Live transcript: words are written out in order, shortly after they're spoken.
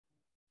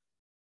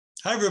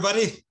Hi,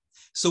 everybody.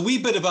 It's a wee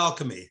bit of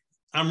alchemy.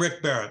 I'm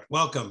Rick Barrett.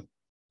 Welcome.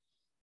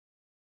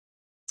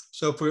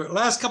 So for the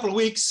last couple of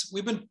weeks,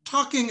 we've been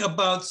talking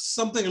about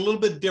something a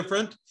little bit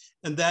different,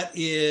 and that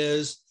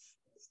is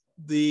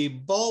the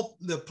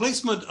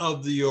placement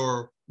of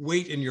your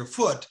weight in your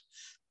foot,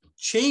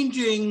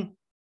 changing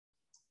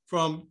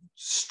from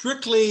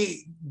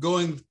strictly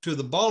going to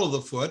the ball of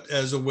the foot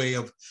as a way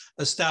of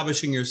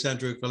establishing your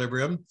center of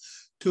equilibrium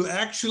to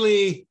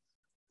actually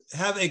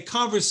have a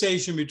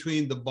conversation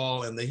between the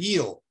ball and the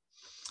heel.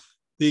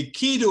 The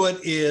key to it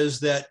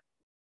is that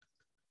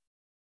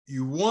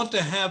you want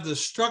to have the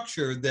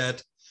structure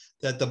that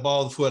the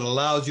ball of the foot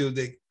allows you,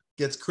 that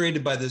gets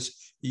created by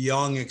this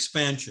yang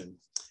expansion.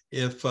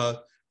 If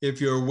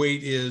your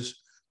weight is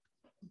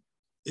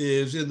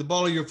in the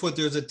ball of your foot,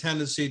 there's a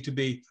tendency to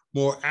be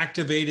more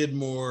activated,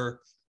 more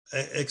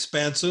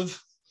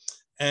expansive.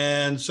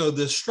 And so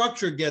the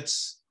structure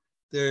gets,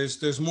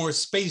 there's more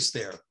space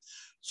there.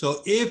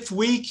 So if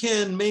we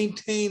can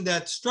maintain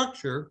that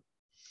structure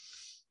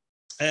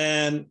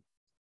and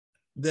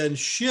then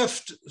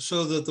shift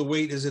so that the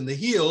weight is in the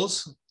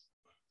heels,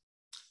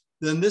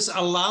 then this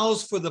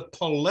allows for the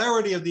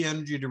polarity of the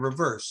energy to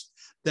reverse.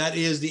 That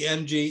is, the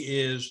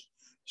energy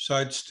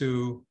starts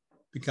to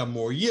become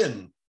more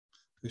yin.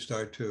 We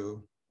start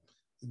to,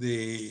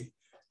 the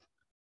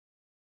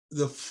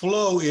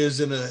flow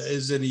is in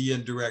a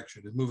yin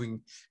direction, it's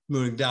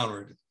moving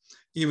downward.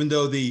 Even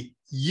though the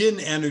yin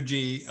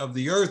energy of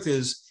the earth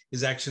is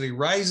actually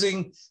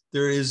rising,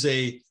 there is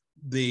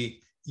the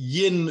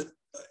yin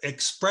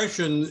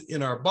expression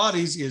in our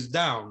bodies is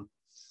down.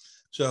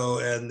 So,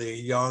 and the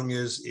yang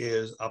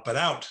is up and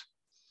out.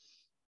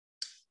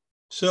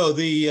 So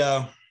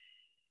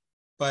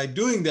by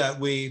doing that,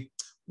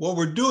 what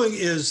we're doing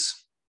is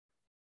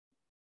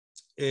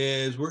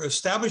we're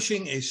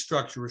establishing a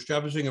structure, we're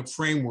establishing a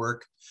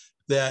framework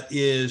that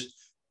is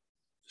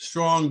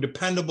strong,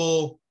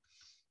 dependable.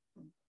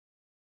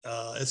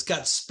 It's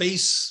got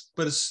space,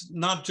 but it's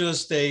not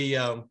just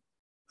a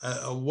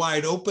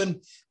wide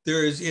open.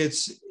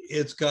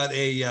 It's got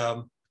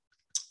a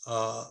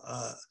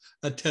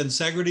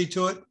tensegrity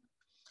to it,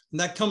 and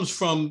that comes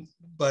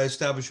by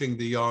establishing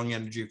the yang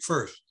energy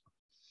first.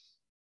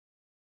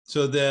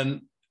 So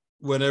then,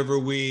 whenever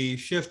we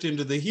shift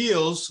into the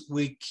heels,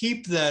 we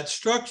keep that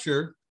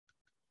structure,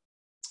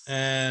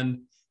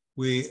 and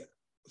we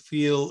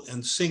feel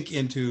and sink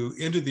into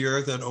the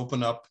earth and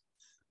open up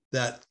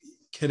that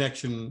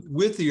connection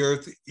with the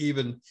earth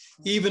even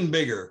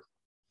bigger.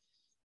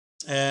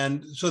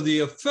 And so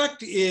the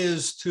effect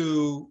is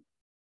to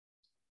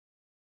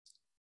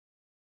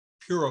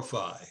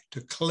purify, to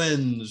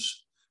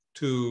cleanse,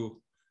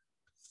 to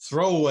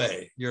throw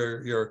away.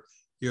 You're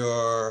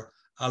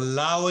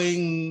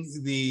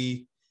allowing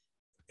the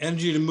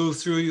energy to move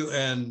through you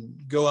and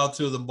go out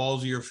through the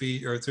balls of your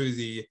feet or through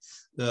the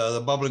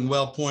bubbling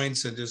well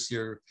points, and just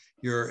you're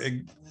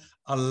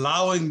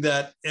allowing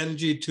that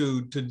energy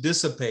to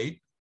dissipate.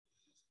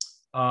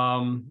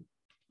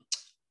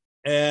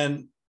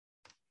 And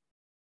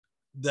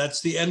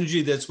that's the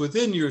energy that's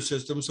within your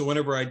system. So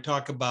whenever I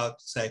talk about,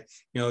 say,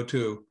 now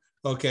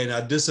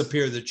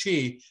disappear the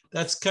chi,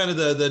 that's kind of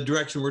the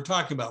direction we're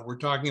talking about. We're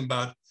talking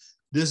about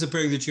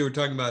disappearing the chi. We're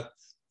talking about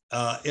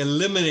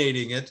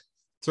eliminating it,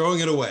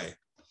 throwing it away.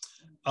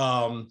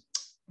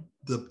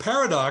 The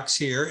paradox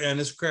here, and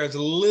this requires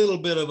a little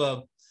bit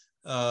of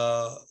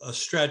a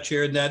stretch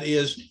here, and that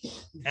is,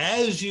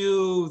 as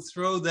you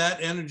throw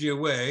that energy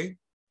away,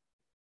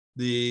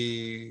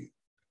 the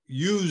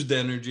used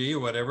energy or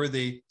whatever,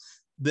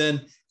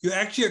 then you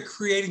actually are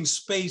creating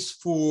space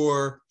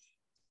for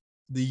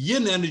the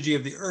yin energy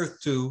of the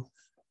earth to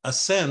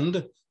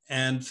ascend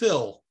and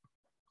fill.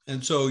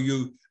 And so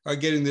you are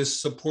getting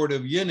this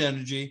supportive yin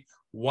energy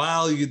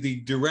while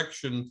the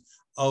direction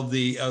of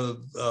the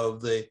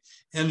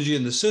energy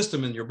in the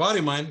system in your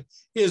body mind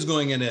is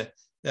going in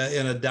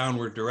a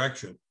downward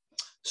direction.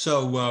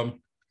 So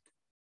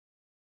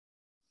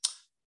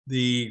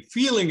the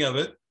feeling of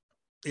it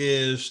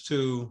is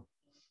to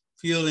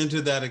feel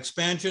into that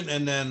expansion,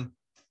 and then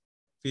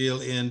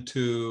feel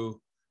into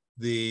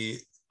the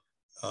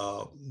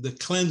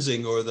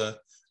cleansing, or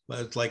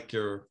it's like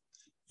you're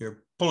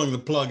pulling the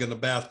plug in the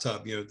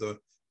bathtub.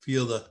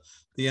 Feel the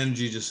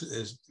energy just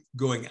is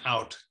going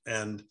out,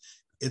 and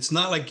it's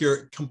not like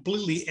you're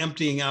completely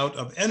emptying out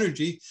of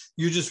energy.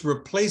 You're just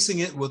replacing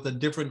it with a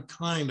different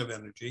kind of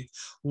energy,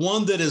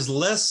 one that is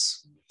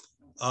less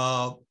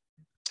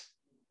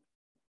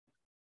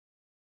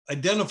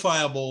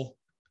identifiable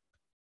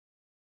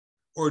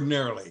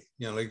ordinarily.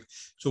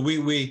 So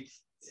we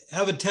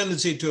have a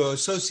tendency to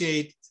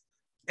associate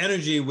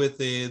energy with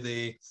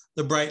the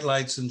bright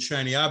lights and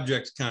shiny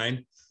objects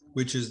kind,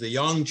 which is the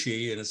yang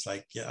chi, and it's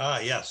like,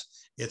 yes,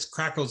 it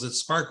crackles, it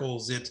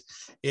sparkles,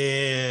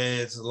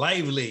 it's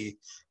lively,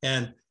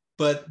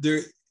 but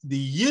the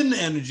yin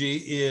energy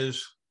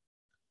is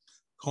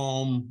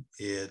calm,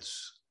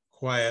 it's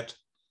quiet,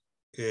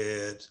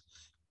 it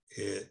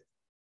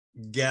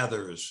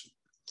gathers,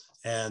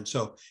 and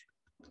so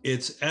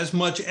it's as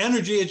much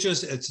energy,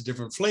 it's a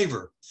different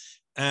flavor.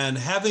 And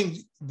having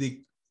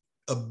the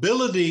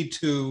ability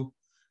to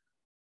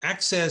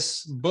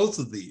access both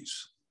of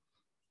these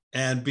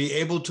and be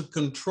able to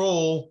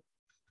control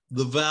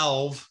the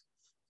valve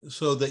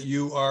so that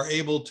you are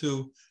able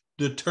to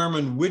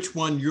determine which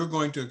one you're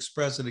going to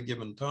express at a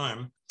given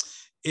time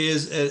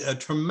is a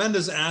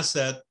tremendous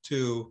asset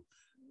to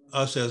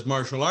us as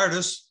martial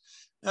artists,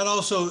 and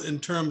also in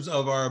terms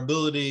of our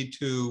ability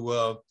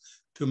to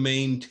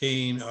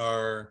maintain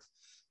our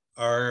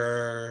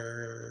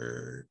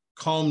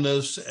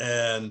calmness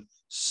and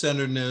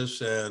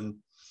centeredness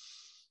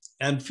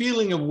and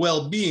feeling of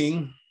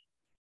well-being,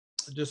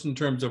 just in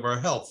terms of our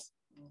health.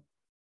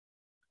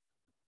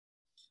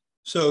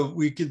 So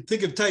we can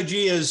think of Tai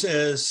Chi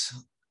as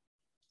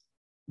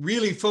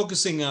really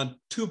focusing on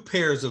two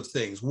pairs of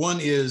things. One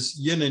is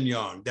yin and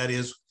yang. That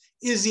is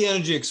the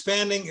energy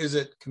expanding? Is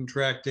it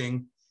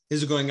contracting?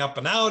 Is it going up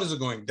and out? Is it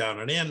going down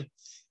and in?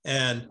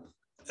 And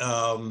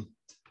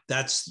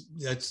that's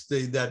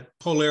that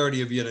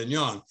polarity of yin and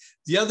yang.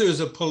 The other is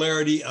a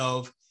polarity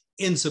of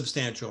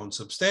insubstantial and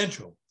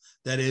substantial.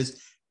 That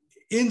is,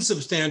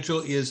 insubstantial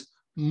is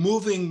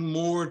moving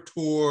more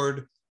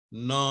toward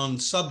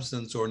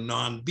non-substance or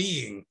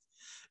non-being,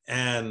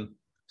 and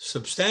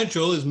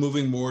substantial is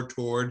moving more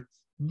toward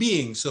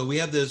being. So we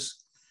have this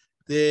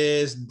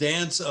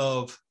dance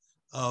of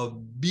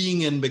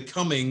being and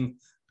becoming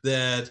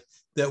that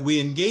we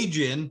engage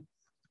in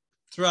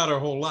throughout our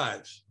whole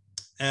lives,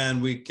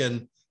 and we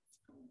can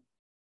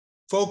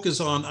focus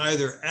on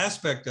either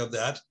aspect of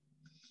that,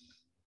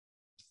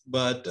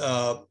 but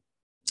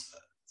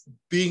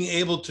being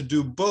able to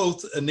do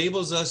both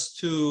enables us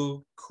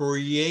to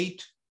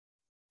create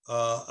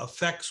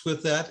effects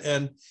with that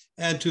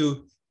and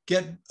to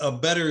get a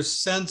better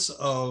sense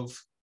of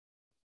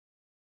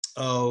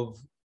all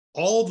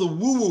the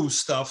woo-woo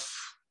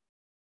stuff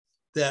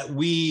that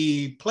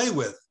we play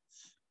with,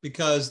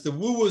 because the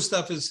woo-woo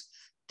stuff is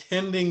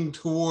tending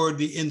toward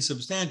the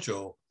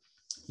insubstantial.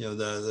 You know,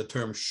 the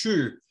term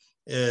shu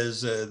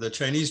is the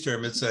Chinese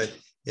term.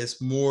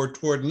 It's more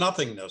toward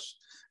nothingness,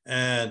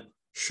 and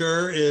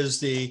sure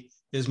is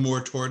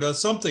more toward a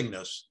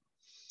somethingness.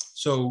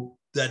 So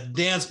that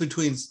dance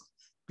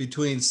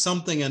between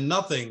something and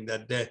nothing,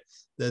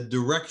 the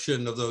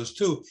direction of those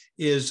two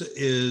is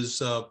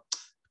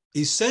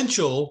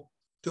essential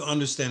to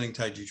understanding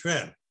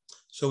Taijiquan.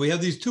 So we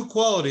have these two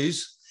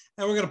qualities,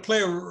 and we're going to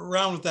play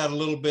around with that a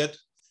little bit,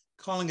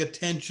 calling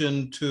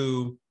attention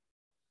to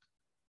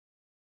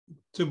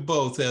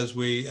both as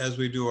we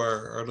do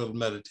our little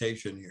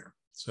meditation here.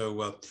 So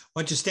why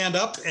don't you stand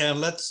up and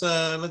let's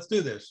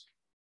do this.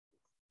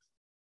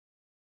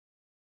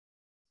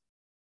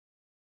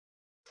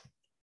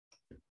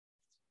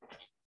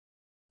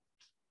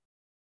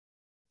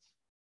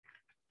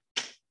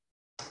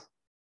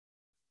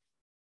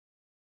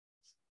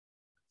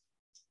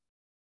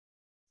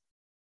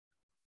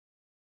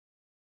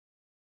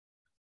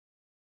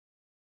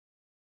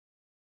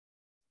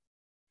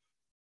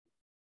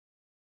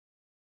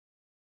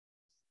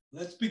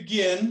 Let's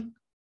begin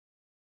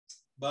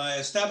by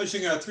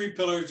establishing our three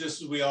pillars,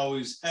 just as we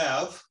always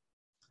have.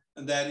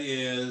 And that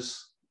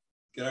is,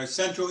 get our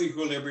central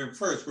equilibrium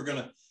first. We're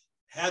going to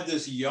have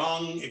this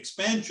yang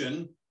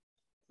expansion,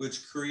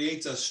 which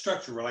creates a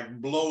structure. We're like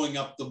blowing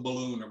up the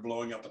balloon or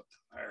blowing up a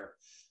tire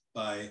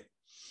by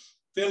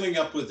filling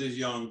up with this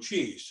yang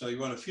qi. So you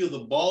want to feel the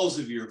balls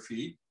of your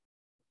feet.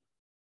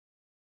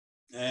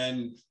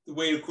 And the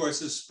weight, of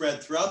course, is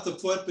spread throughout the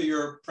foot, but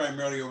you're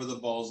primarily over the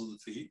balls of the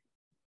feet.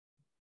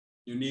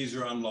 Your knees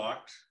are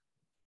unlocked.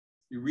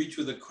 You reach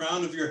with the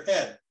crown of your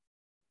head,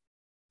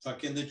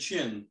 tuck in the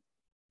chin,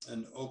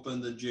 and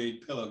open the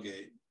jade pillow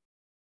gate.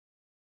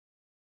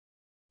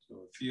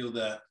 So feel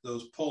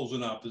those poles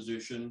in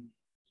opposition.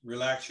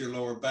 Relax your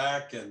lower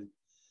back and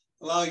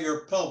allow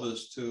your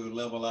pelvis to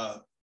level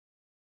out.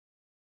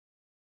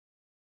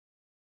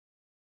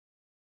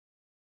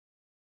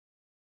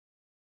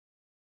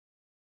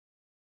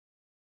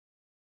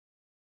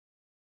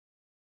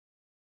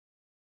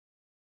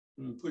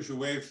 And push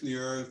away from the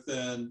earth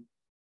and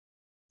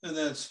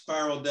then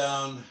spiral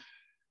down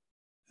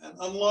and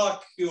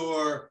unlock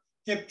your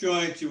hip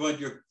joints. You want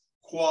your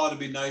quad to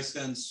be nice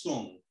and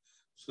sung.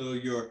 So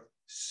you're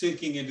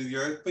sinking into the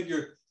earth, but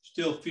you're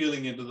still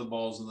feeling into the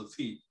balls of the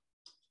feet.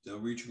 Still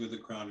reaching with the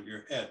crown of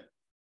your head.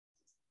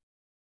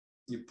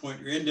 You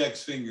point your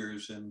index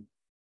fingers and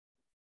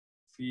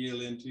feel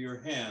into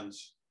your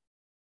hands.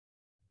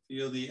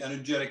 Feel the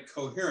energetic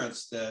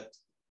coherence that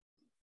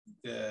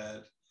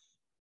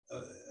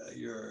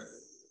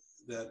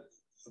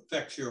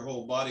affects your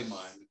whole body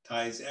mind. It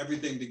ties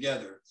everything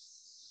together.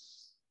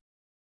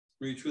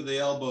 Reach with the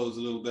elbows a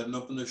little bit and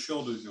open the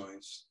shoulder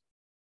joints.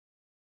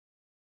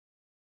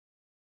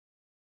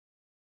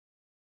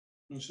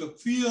 And so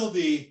feel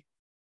the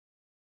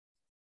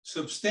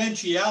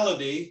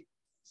substantiality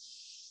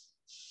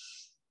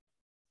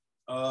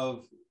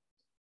of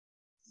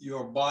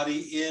your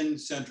body in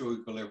central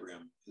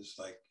equilibrium. It's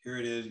like, here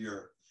it is,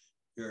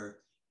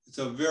 it's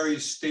a very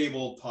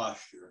stable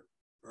posture,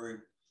 very,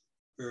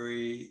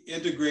 very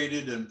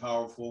integrated and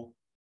powerful.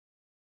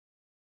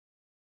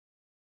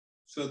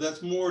 So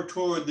that's more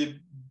toward the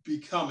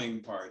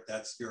becoming part.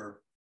 That's you're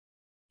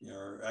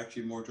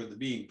actually more toward the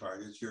being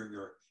part. It's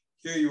your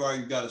here you are,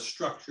 you've got a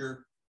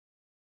structure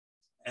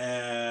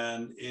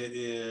and it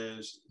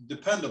is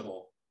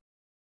dependable.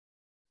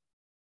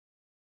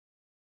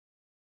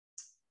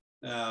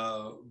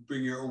 Now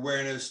bring your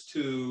awareness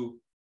to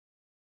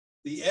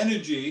the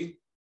energy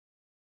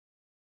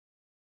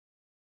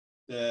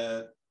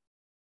that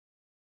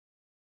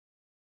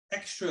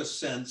extra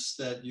sense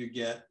that you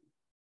get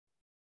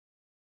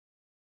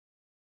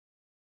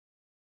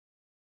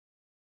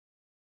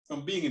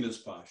from being in this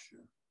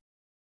posture.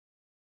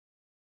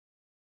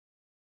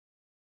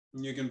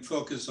 And you can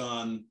focus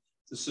on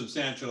the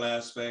substantial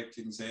aspect.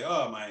 You can say,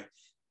 oh, my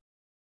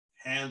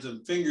hands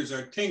and fingers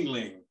are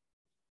tingling.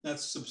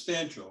 That's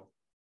substantial.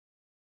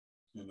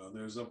 You know,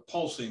 there's a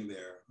pulsing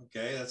there.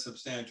 Okay, that's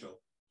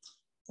substantial.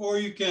 Or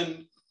you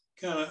can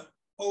kind of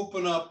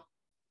open up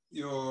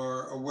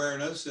your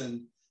awareness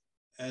and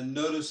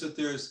notice that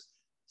there's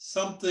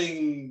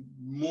something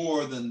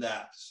more than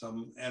that,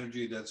 some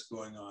energy that's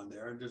going on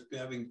there, and just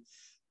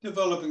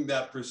developing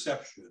that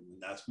perception.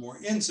 And that's more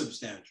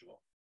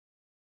insubstantial.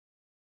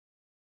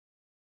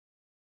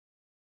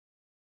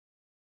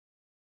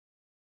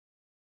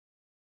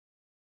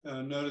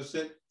 Notice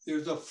that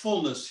there's a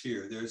fullness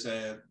here.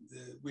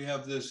 We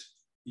have this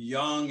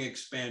yang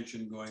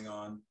expansion going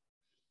on.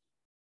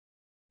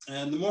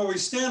 And the more we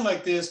stand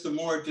like this, the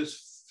more it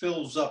just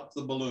fills up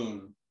the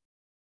balloon.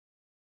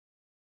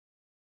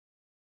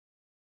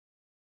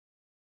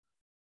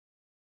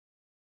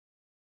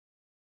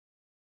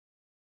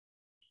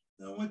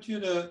 Now I want you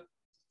to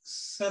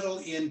settle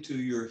into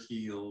your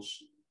heels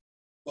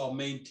while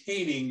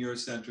maintaining your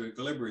center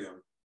equilibrium.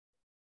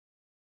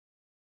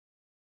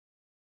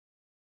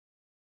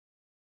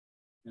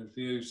 And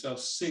feel yourself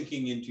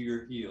sinking into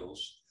your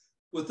heels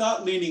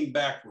without leaning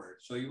backward.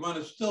 So you want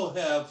to still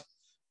have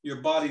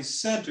your body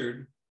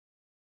centered,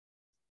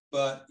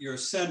 but you're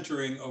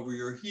centering over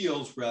your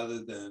heels rather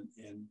than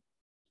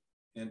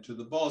into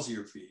the balls of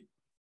your feet.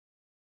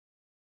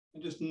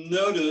 And just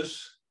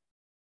notice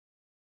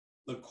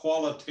the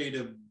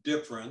qualitative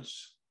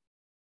difference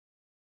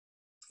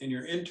in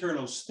your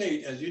internal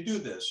state as you do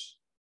this.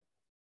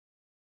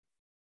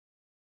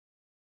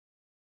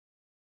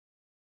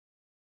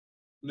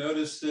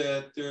 Notice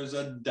that there's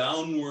a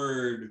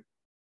downward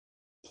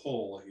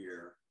pull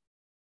here.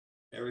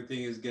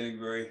 Everything is getting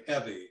very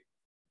heavy,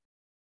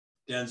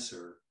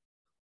 denser.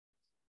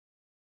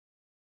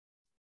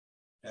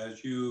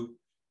 As you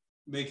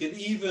make an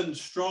even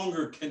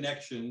stronger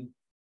connection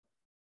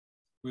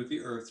with the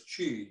earth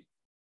chi.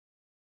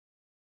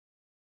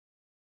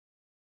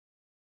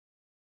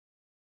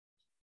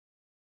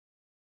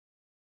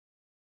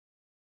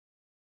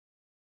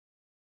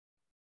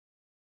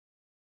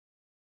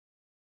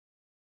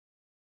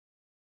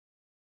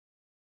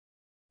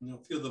 You'll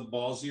feel the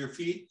balls of your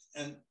feet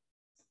and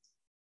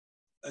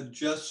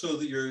adjust so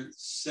that you're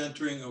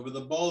centering over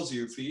the balls of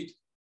your feet.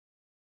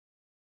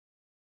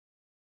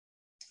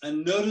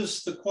 And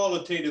notice the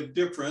qualitative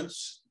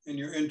difference in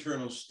your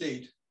internal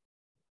state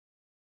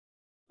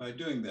by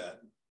doing that.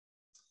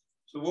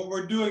 So what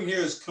we're doing here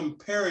is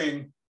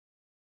comparing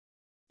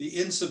the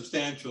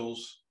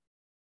insubstantials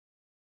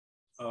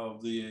of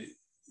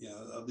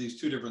of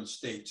these two different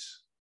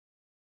states,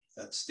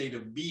 that state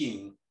of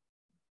being.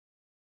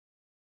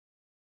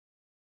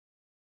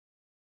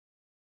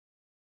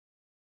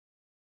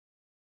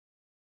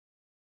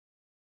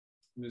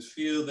 And just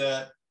feel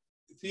that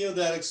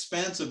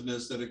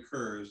expansiveness that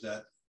occurs,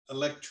 that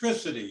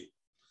electricity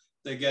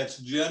that gets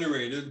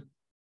generated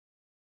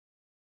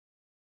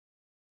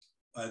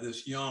by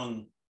this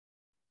yang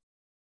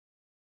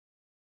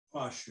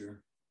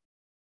posture.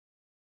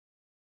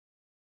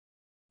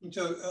 And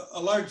so a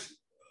large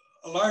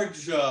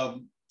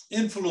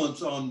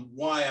influence on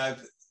why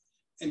I've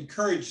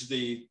encouraged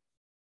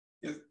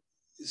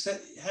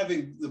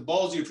having the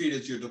balls of your feet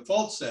as your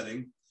default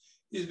setting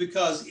is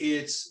because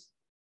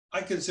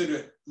I consider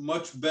it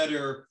much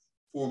better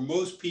for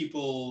most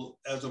people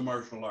as a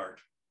martial art.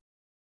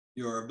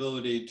 Your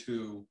ability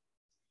to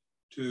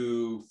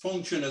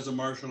function as a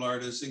martial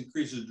artist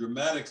increases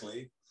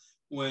dramatically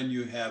when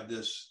you have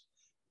this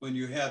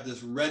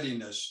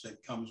readiness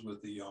that comes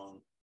with the yang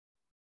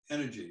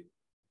energy.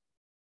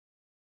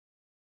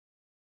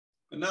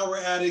 But now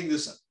we're adding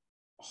this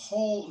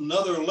whole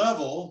nother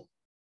level,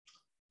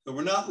 so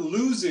we're not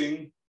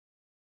losing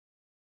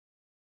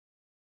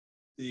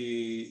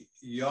the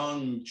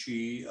yang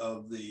chi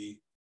of the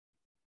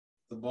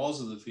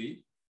balls of the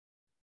feet.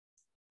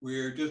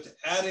 We're just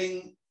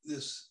adding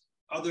this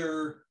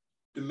other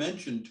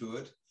dimension to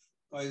it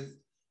by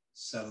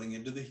settling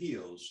into the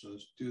heels. So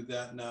let's do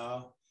that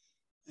now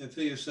and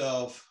feel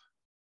yourself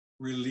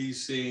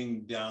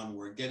releasing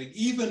downward, getting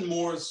even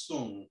more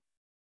sung.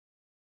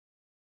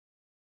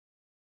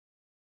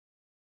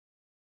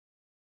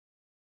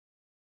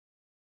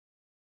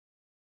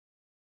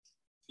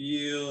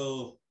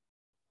 Feel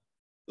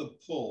the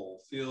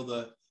pull, feel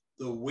the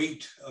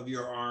weight of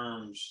your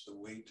arms, the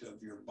weight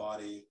of your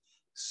body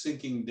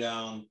sinking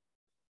down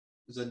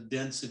There's a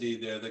density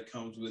there that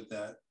comes with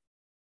that.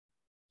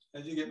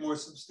 As you get more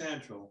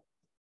substantial.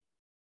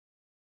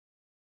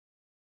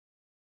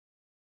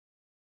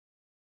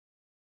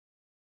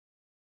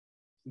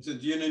 And so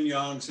yin and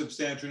yang,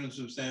 substantial and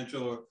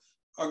insubstantial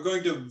are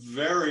going to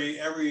vary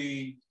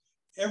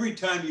every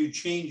time you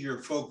change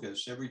your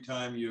focus, every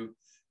time you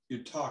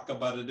talk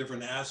about a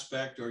different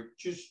aspect or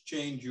just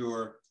change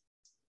your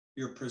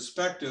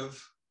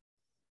perspective.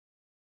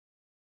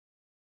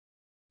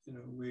 You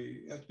know,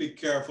 we have to be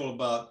careful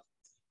about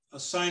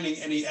assigning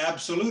any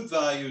absolute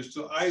values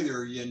to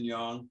either yin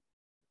yang,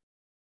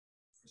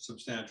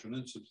 substantial and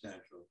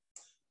insubstantial.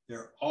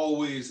 They're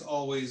always,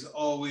 always,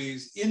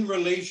 always in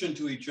relation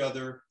to each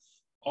other,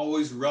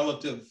 always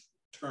relative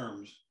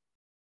terms.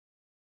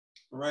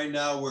 Right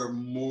now, we're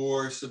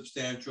more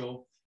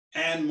substantial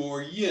and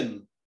more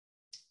yin,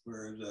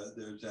 where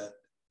there's that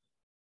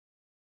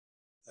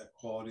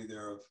quality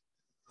there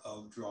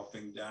of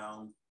dropping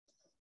down.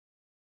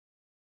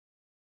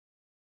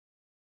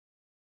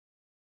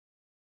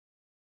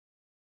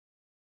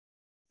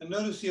 And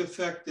notice the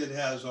effect it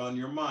has on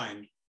your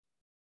mind.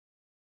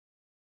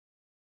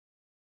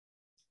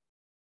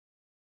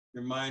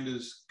 Your mind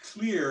is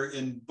clear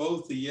in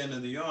both the yin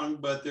and the yang,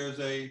 but there's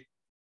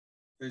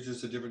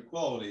just a different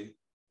quality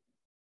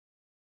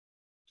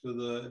to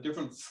the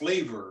different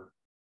flavor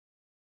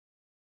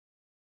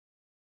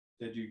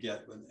that you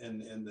get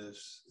in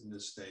this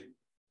state.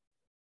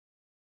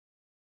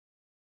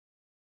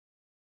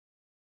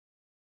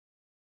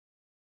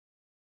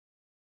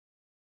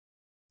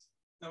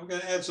 Now we're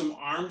going to add some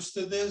arms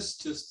to this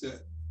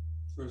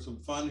for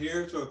some fun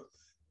here. So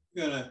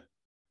we're going to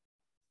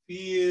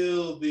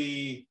feel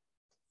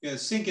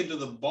sink into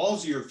the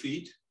balls of your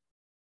feet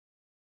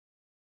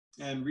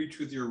and reach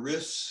with your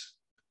wrists,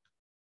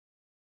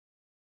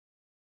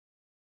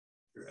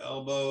 your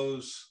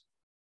elbows.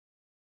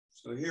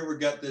 So here we've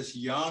got this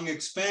yang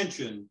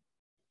expansion.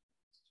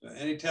 So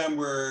anytime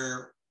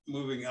we're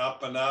moving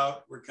up and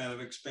out, we're kind of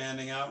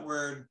expanding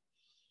outward.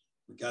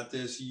 We got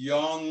this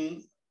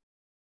yang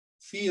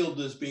field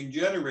that's being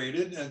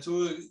generated, and so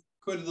we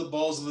go to the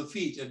balls of the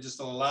feet and just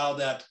allow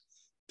that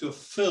to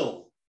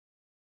fill.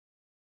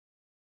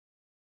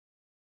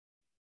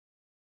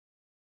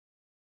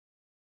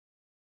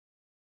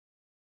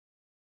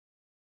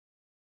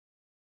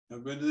 Now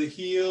go to the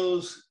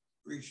heels,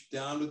 reach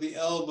down to the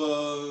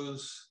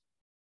elbows,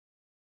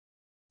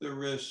 the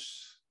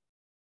wrists,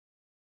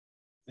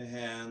 the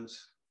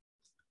hands,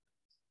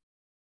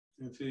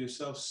 and feel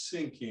yourself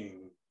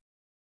sinking.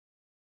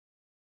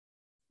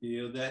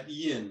 Feel that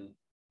yin.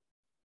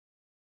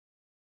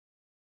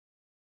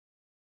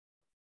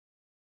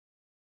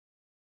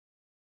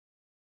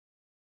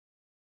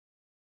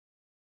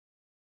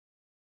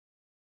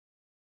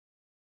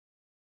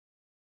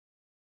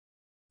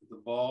 The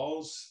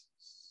balls,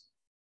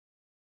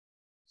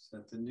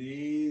 set the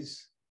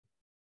knees,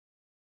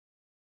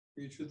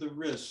 reach with the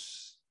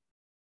wrists,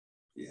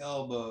 the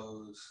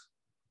elbows.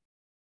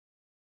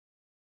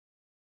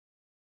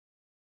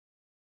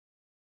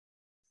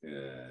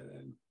 Good,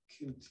 and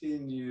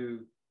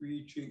continue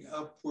reaching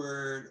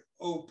upward,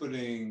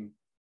 opening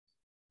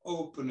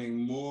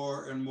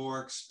more and more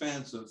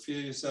expansive.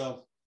 Feel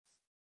yourself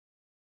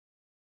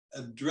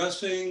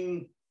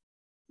addressing,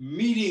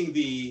 meeting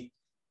the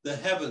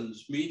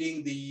heavens,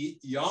 meeting the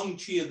yang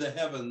qi of the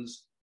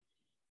heavens,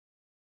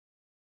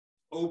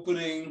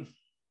 opening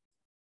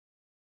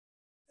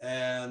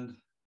and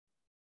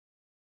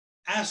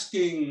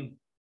asking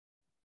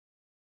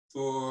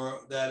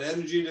for that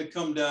energy to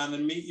come down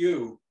and meet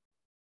you.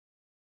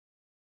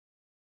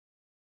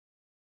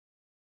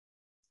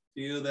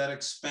 Feel that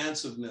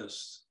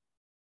expansiveness.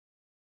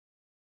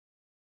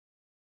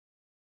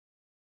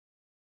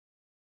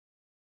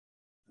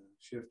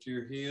 Shift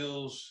your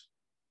heels,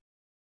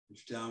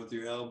 reach down with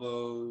your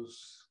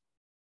elbows,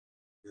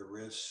 your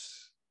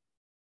wrists.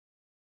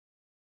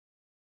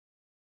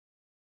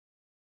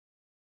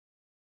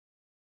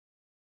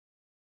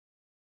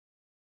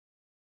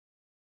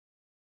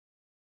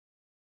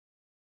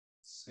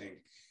 Sink.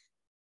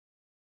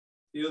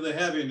 Feel the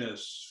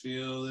heaviness,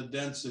 feel the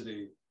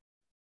density,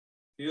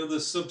 feel the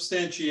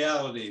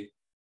substantiality.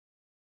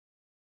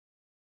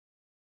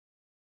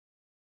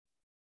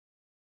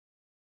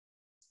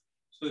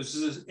 So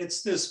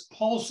it's this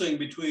pulsing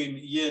between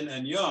yin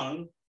and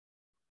yang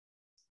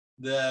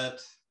that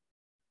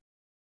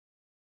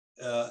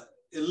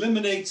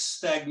eliminates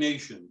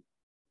stagnation.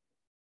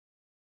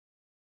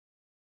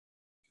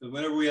 Because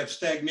whenever we have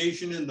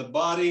stagnation in the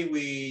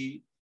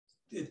body,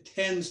 it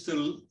tends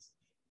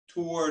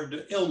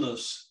toward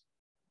illness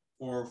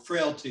or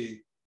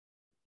frailty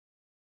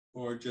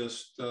or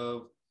just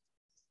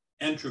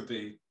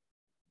entropy.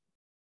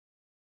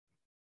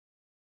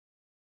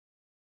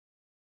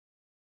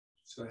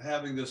 So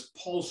having this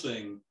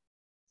pulsing,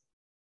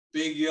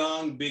 big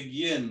yang, big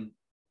yin,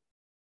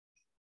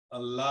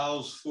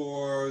 allows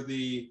for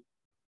the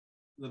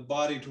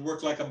body to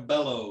work like a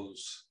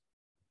bellows.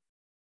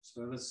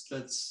 So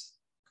let's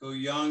go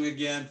yang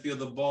again, feel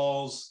the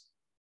balls,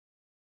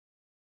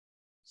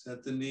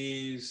 set the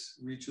knees,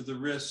 reach with the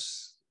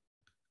wrists,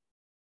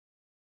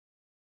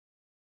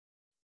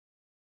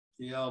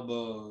 the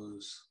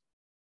elbows,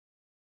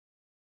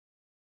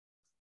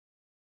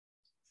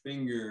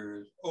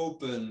 fingers,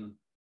 open.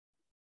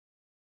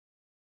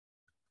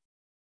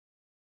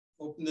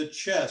 Open the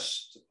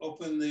chest,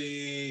 open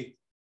the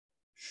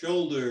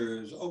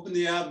shoulders, open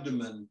the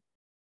abdomen.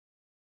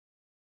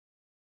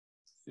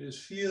 Just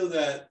feel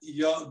that,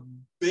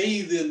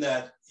 bathe in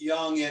that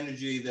yang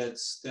energy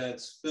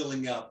that's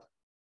filling up.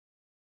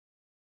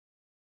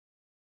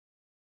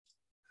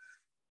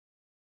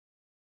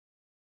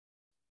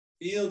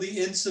 Feel the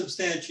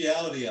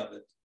insubstantiality of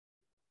it.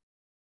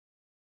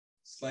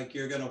 It's like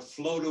you're going to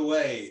float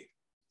away,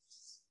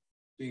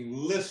 being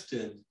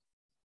lifted.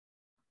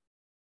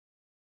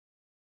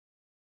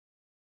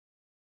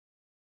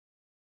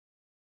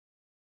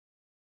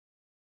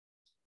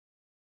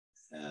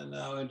 And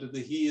now into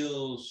the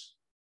heels,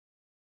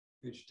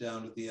 reach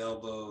down to the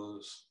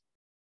elbows,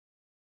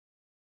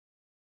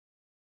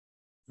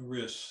 the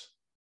wrists,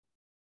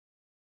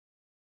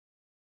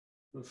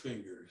 the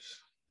fingers.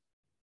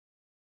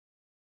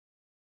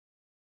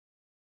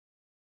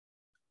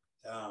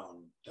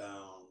 Down,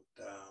 down,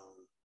 down.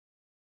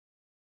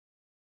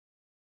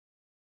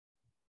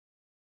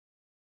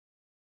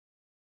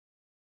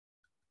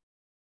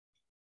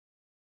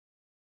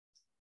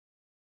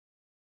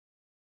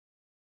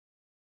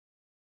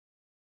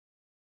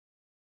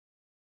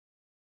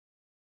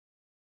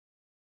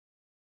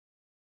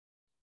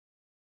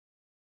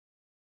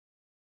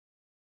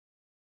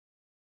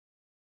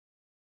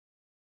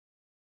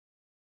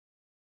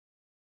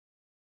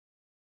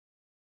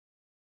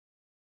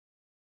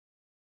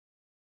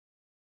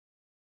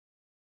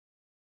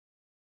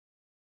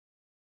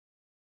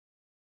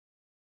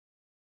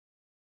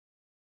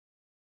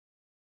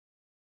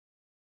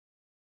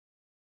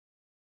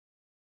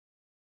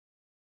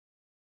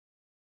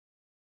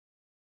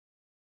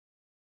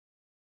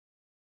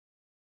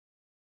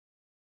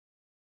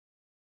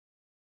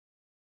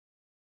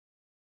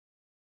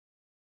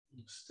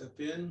 Step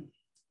in.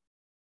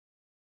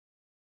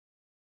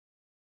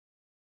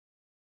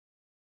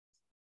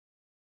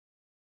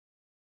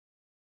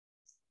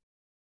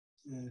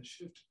 And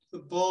shift to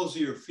the balls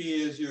of your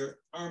feet as your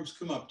arms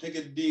come up. Take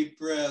a deep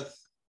breath.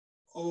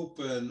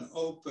 Open,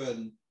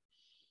 open,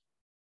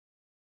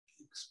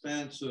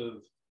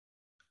 expansive.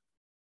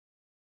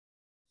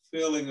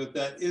 Filling with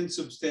that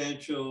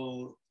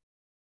insubstantial,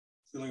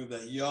 filling with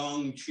that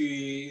yang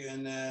qi,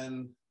 and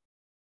then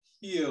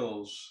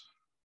heels.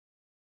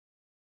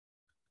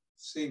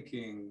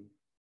 Sinking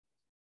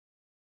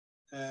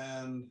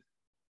and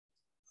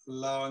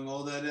allowing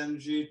all that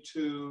energy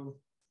to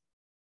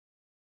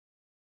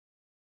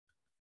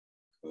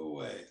go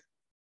away.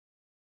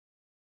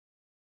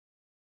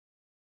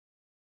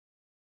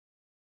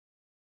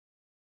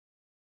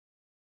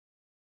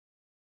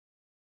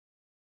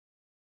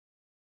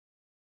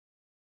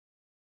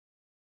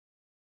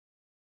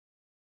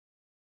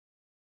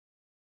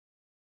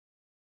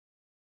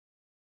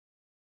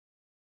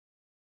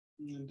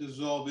 And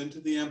dissolve into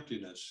the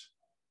emptiness.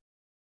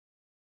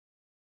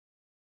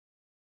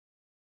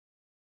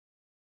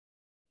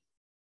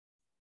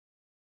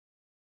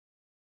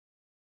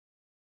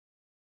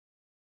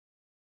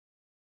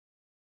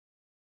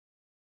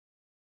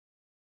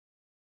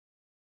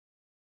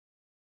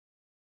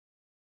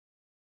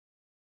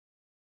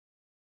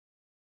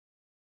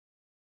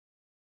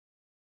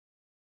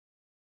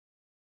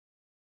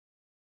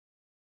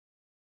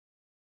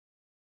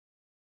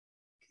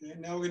 Okay,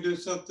 now we're going to do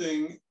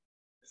something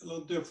a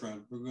little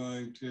different. We're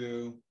going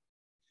to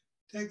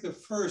take the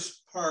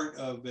first part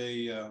of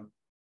the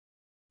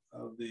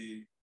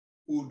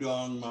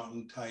Wudong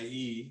Mountain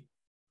Tai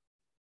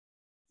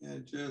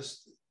and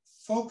just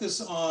focus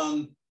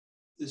on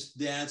this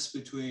dance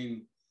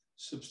between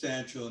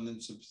substantial and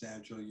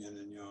insubstantial, yin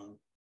and yang.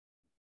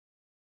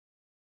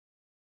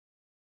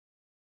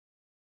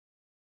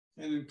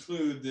 And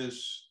include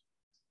this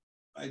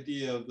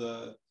idea of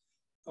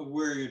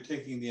where you're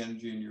taking the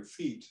energy in your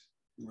feet,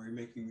 where you're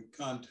making the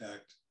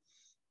contact.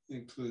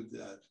 Include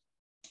that.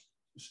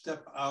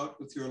 Step out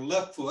with your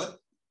left foot.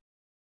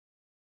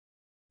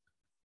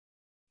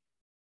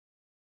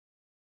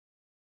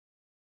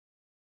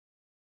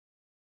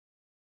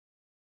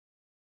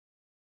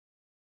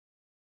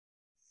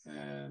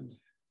 And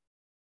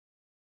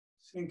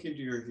sink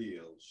into your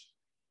heels.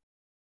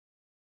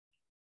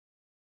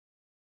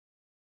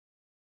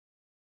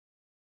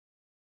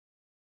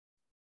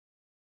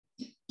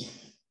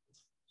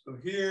 So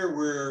here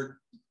we're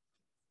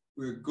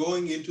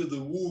going into the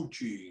Wu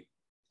Qi,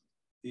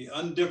 the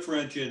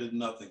undifferentiated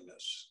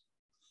nothingness.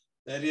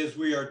 That is,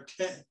 we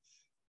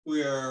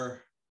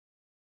are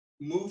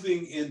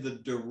moving in the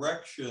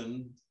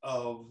direction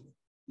of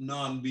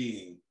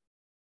non-being.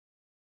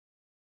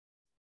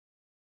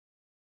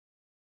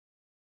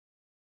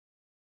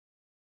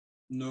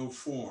 No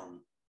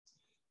form,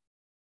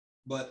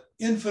 but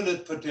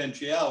infinite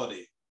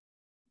potentiality.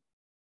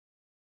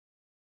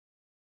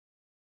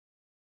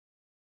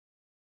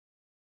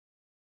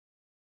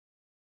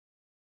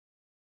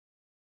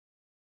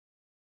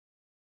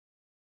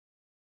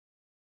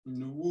 And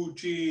the Wu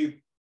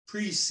Qi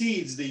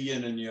precedes the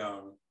yin and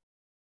yang.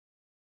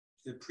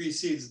 It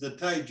precedes the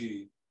Tai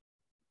Chi.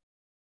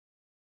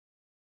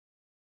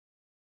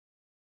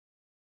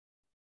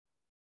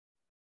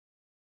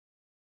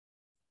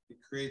 It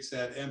creates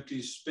that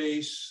empty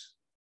space,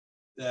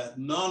 that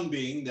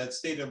non-being, that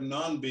state of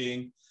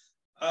non-being,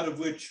 out of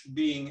which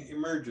being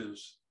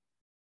emerges.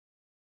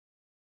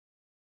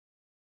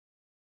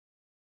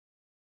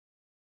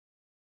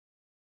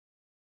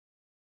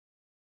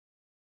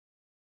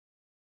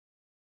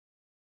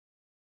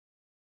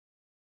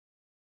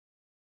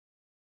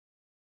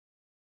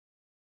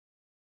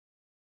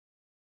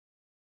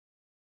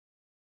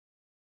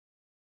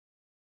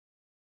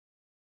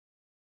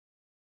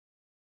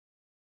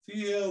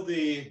 Feel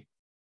the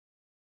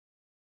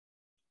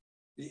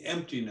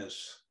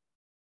emptiness.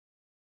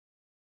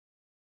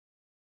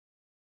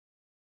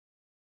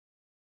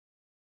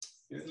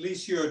 At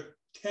least you're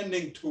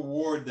tending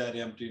toward that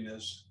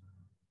emptiness.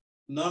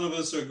 None of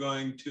us are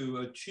going to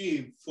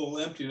achieve full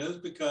emptiness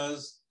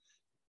because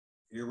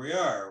here we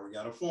are, we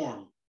got a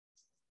form.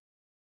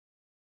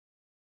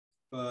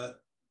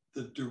 But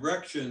the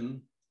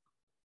direction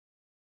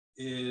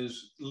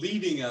is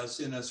leading us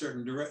in a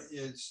certain direction.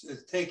 It's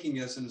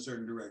taking us in a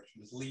certain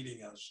direction. It's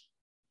leading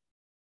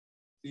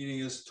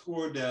us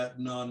toward that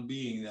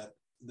non-being,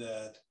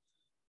 that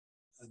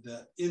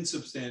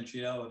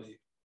insubstantiality.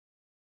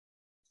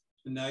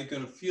 And now you're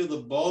going to feel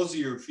the balls of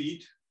your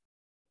feet.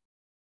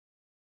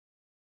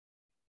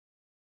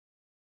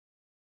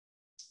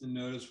 And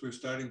notice we're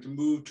starting to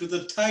move to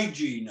the Tai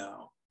Chi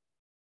now.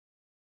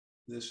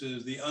 This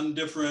is the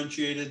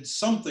undifferentiated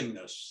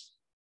somethingness.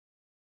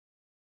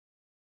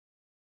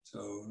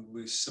 So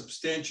with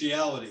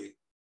substantiality.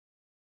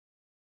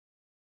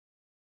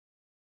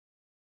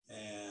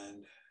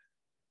 And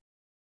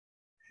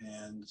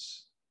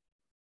hands,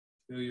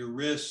 feel your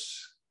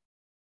wrists,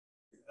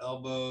 your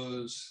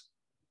elbows.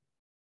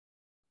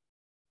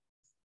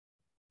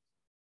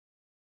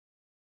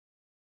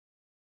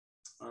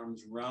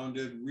 Arms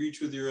rounded, reach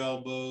with your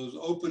elbows,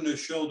 open the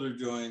shoulder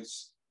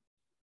joints.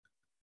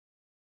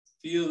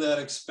 Feel that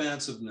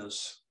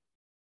expansiveness.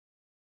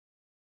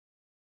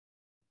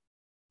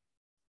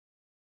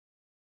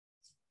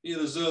 Feel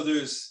as though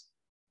there's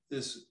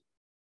this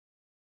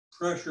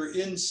pressure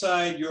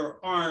inside your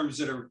arms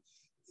that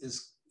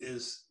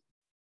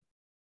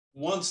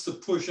wants to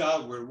push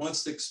outward,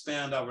 wants to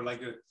expand outward,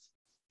 like a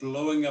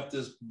blowing up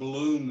this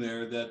balloon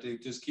there that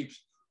it just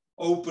keeps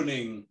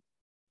opening.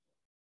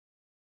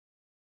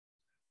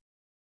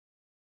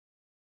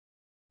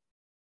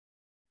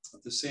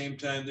 At the same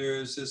time, there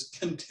is this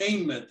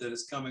containment that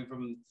is coming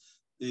from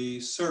the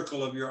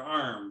circle of your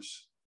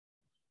arms.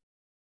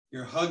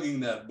 You're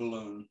hugging that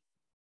balloon.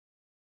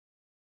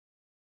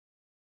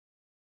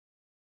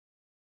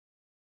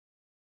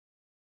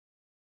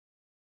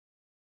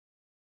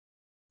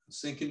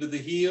 Sink into the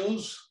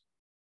heels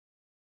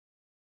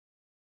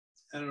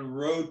and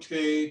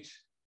rotate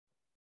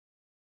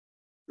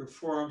your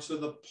forearms so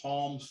the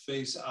palms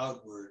face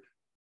outward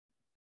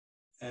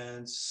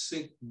and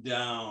sink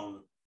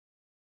down.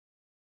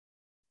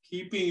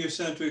 Keeping your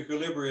center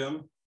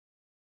equilibrium.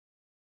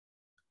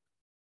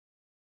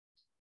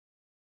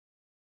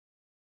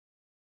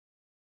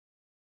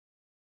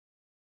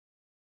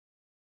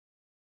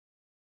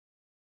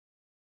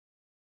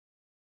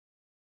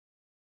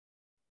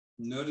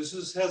 Notice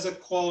this has a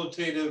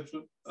qualitative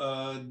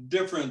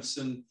difference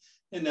in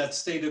that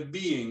state of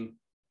being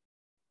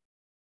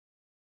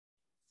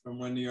from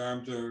when the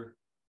arms are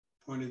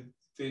pointed,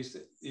 faced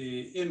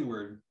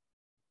inward.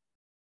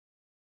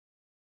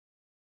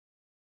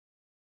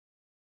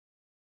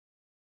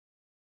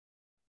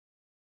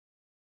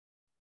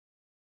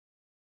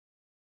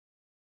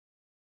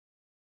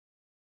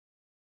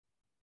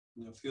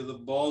 Now feel the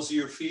balls of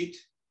your feet.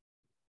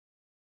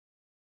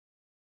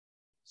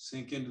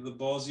 Sink into the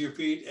balls of your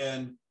feet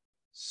and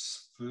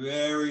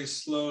very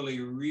slowly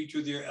reach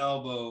with your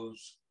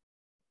elbows.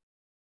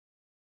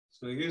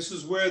 So this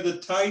is where the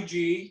Tai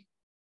Chi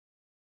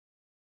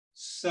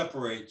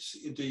separates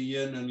into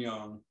yin and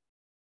yang.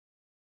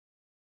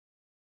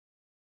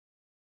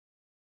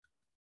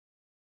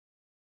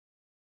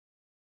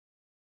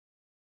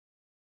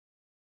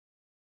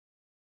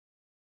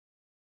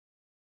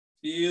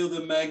 Feel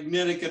the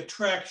magnetic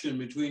attraction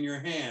between your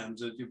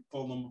hands as you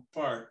pull them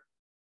apart.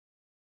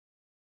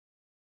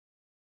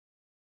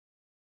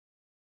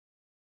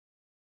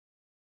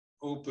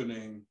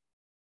 Opening.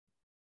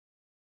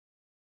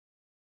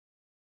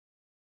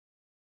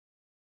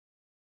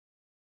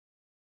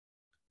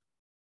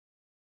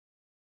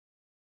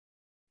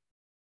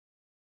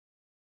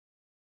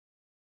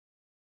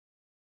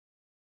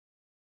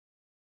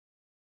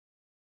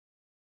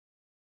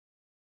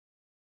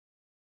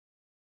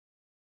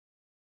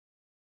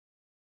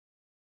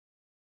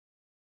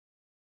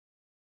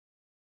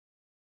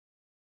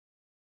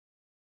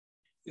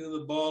 Feel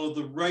the ball of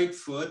the right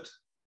foot.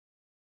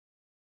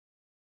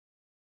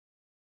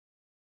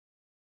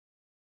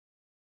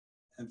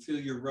 And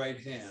feel your right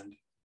hand.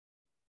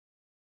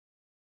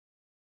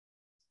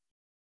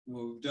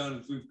 What we've done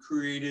is we've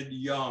created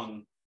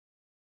yang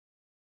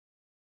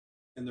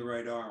in the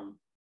right arm.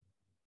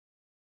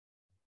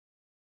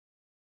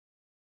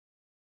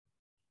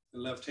 The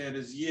left hand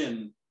is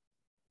yin.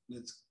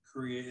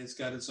 It's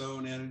got its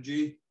own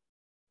energy.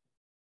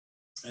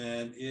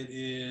 And it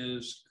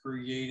is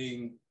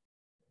creating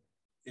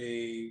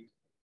a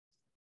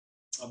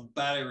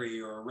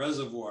battery or a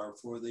reservoir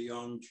for the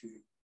yang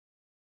qi,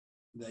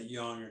 that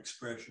yang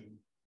expression.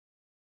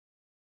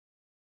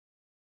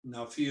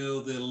 Now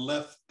feel the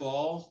left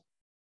ball.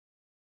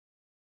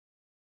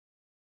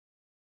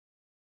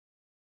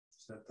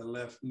 Set the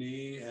left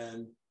knee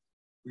and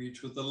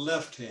reach with the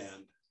left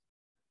hand.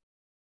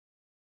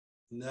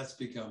 And that's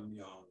become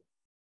yang.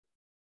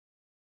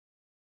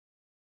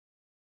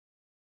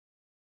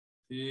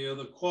 Feel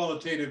the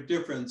qualitative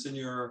difference in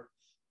your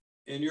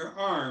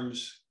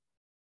arms.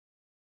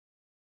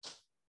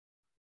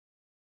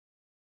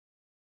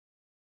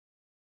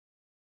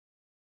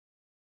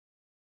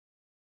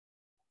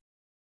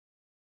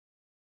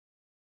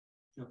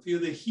 Now feel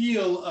the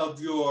heel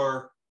of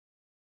your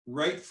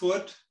right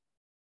foot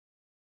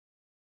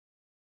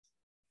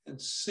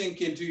and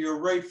sink into your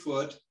right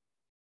foot.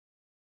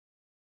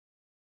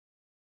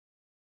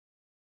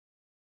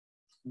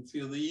 And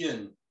feel the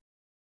yin.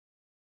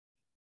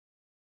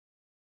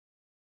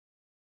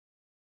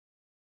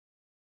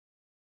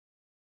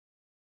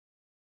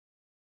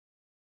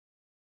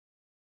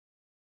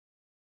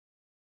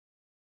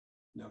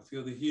 Now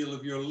feel the heel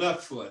of your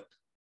left foot.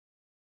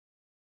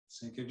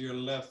 Sink into your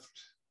left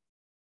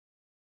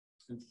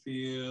and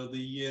feel the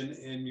yin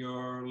in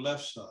your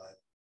left side.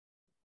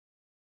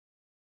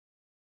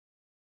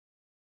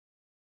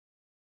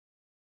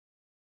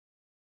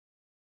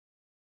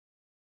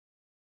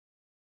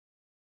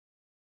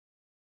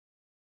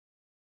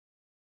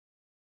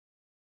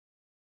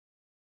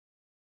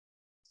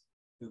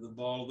 Feel the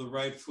ball of the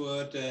right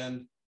foot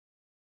and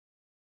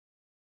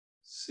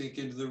sink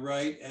into the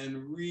right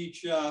and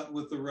reach out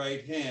with the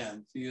right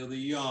hand. Feel the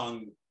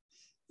yang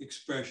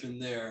expression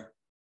there.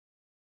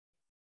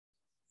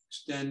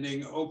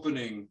 Extending,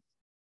 opening,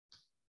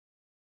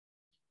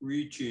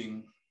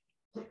 reaching.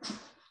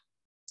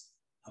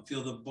 I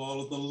feel the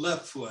ball of the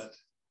left foot.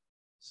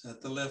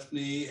 Set the left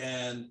knee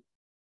and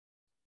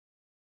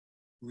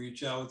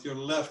reach out with your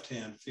left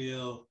hand.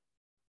 Feel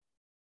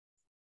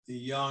the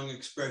yang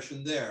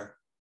expression there.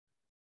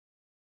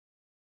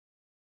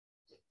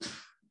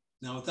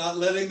 Now, without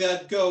letting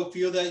that go,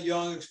 feel that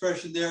yang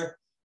expression there.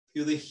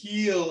 Feel the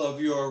heel of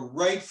your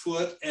right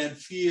foot and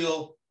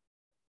feel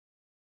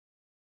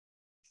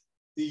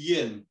the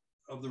yin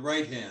of the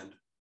right hand.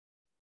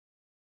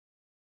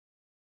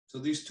 So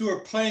these two are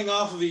playing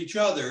off of each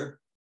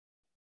other.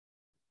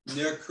 And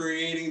they're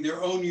creating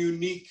their own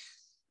unique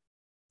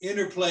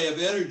interplay of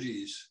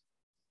energies.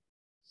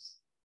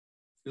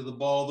 Feel the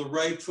ball of the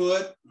right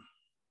foot.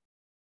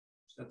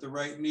 Set the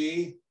right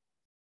knee.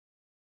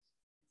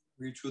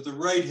 Reach with the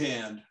right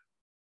hand.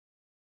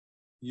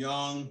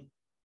 Yang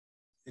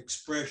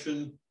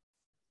expression.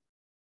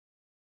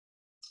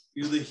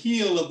 Feel the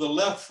heel of the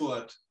left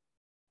foot,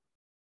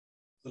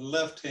 the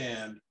left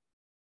hand.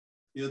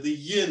 Feel the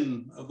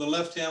yin of the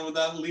left hand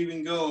without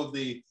leaving go of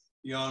the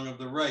yang of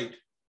the right.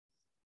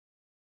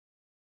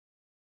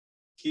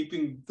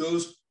 Keeping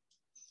those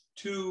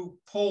two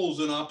poles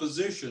in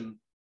opposition.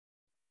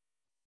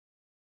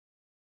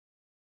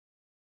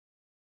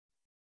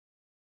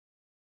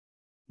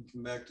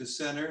 Come back to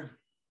center.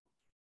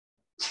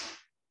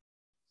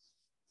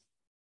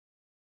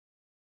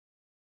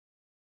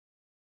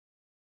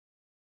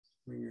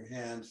 Bring your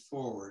hands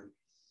forward.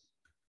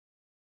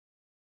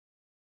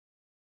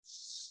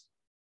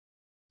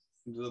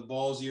 Into the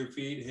balls of your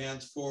feet,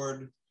 hands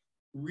forward,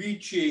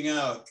 reaching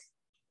out,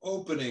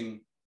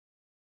 opening.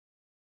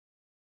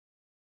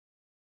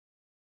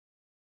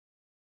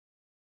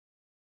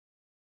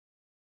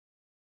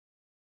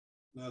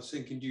 Now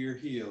sink into your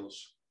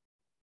heels.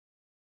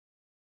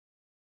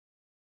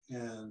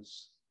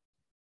 Hands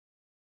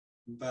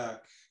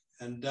back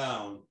and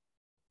down.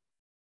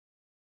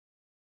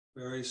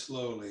 Very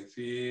slowly,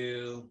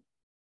 feel.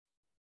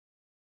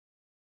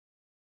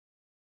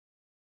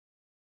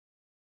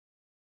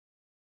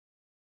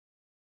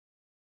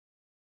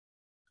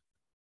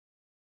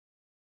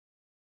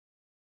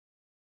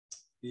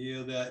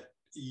 Feel that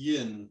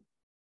yin.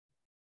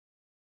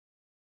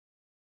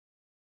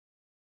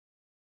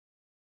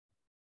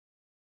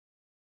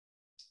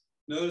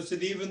 Notice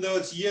that even though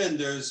it's yin,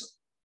 there's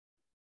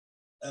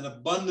an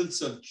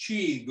abundance of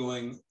qi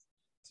going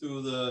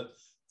through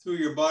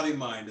your body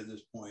mind at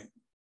this point.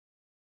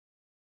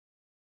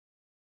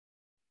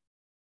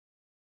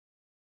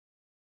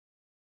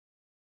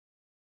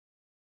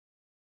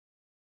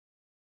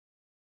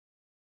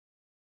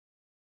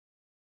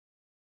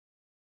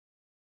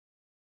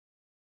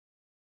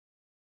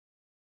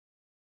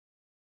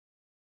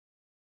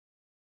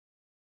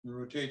 And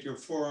rotate your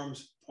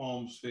forearms,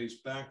 palms face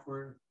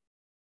backward.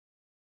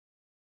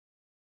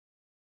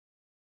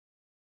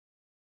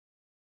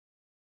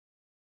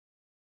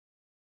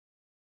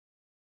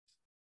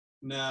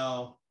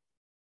 Now,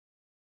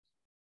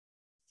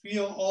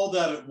 feel all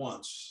that at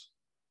once.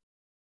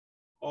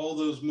 All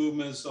those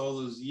movements, all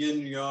those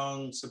yin,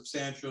 yang,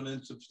 substantial and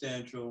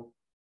insubstantial.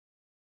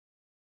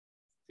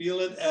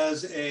 Feel it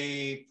as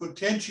a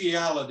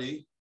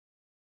potentiality,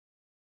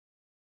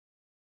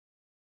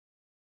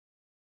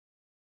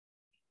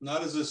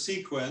 not as a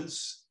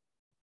sequence.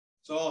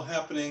 It's all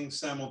happening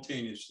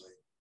simultaneously.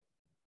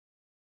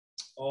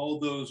 All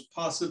those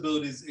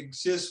possibilities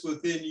exist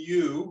within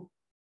you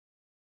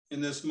in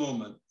this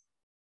moment.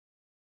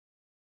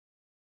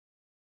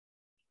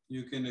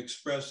 You can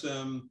express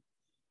them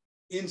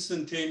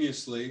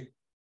instantaneously.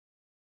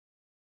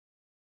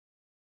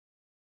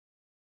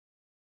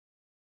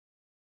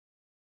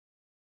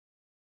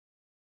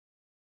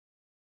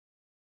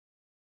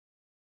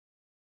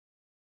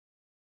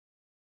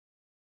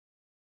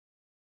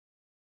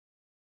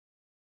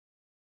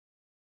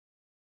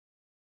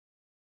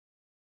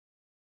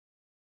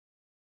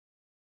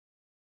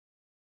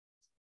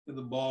 To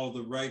the ball of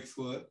the right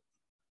foot.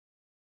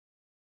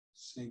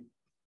 Sink.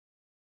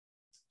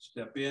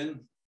 Step in.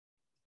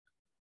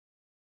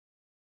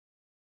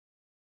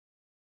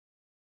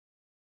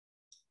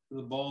 To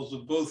the balls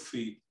of both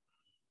feet.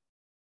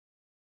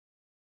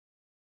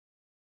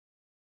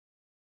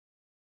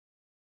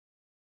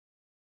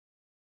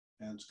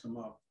 Hands come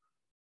up.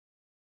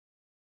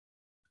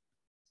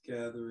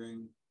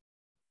 Gathering.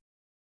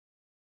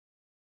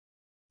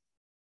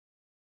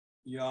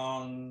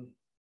 Young.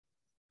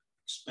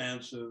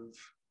 Expansive.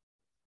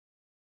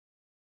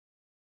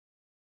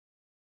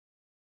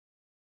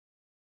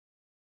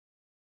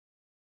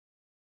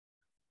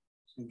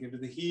 Sink into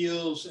the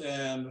heels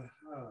and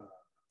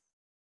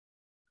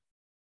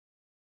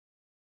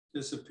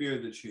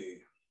disappear the chi.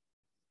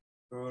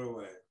 Throw it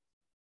away.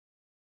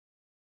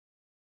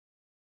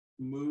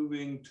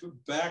 Moving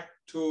back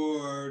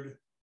toward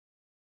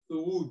the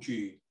wu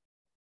chi.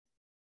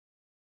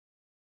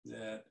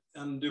 That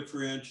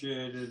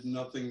undifferentiated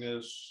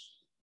nothingness.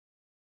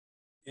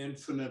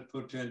 Infinite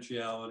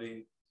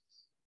potentiality,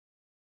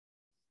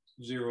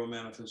 zero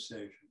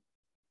manifestation.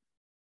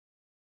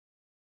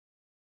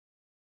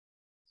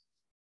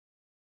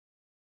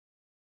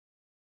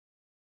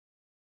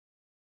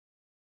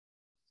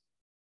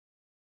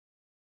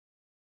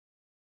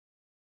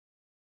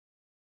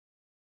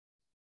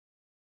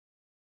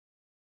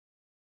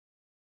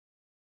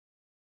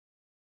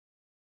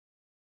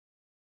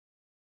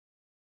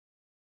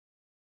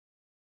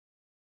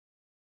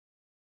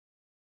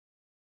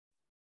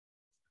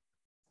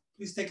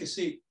 Please take a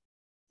seat.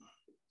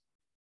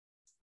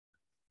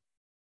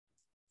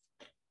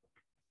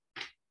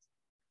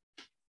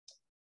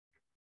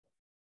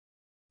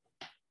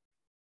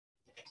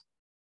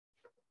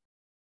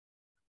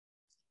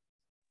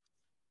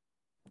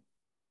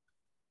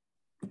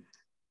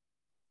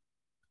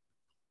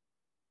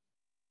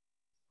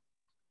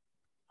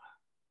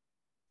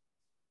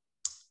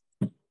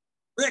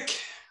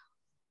 Rick.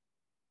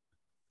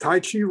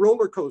 Tai Chi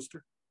roller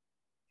coaster.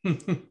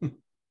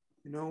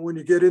 You know, when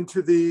you get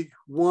into the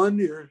one,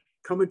 you're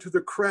coming to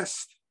the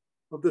crest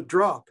of the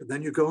drop, and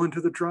then you go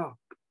into the drop.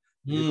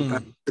 You go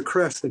back to the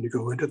crest, and you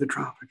go into the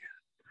drop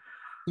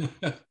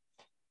again.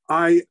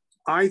 I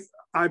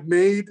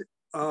made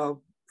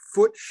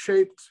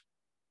foot-shaped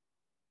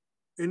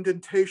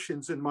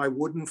indentations in my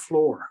wooden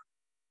floor.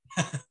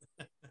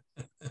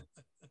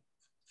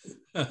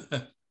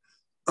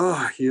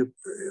 You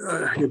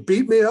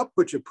beat me up,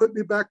 but you put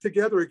me back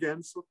together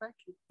again. So thank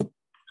you.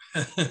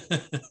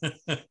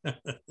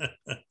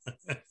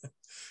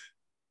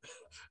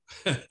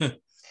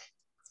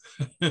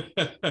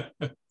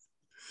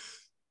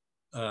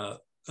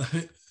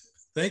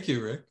 Thank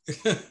you, Rick.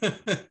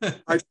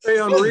 I say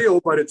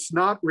unreal, but it's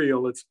not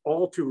real. It's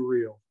all too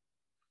real.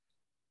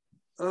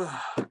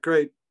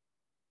 Great.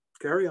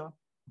 Carry on.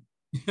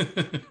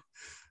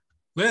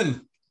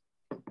 Lynn.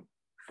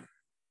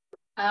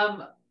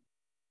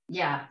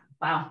 Yeah,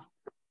 wow.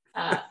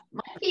 My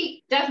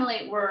feet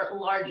definitely were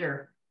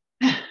larger.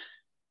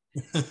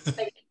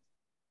 Like,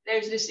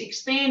 there's this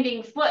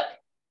expanding foot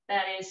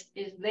that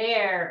is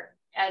there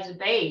as a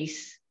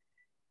base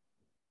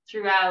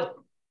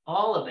throughout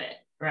all of it,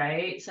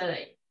 right? So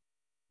that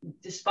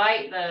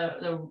despite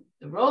the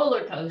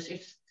roller coaster,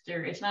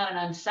 it's not an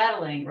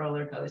unsettling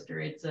roller coaster,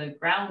 it's a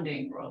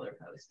grounding roller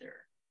coaster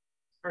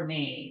for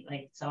me.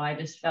 Like, so I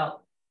just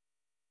felt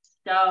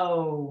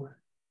so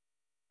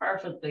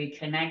perfectly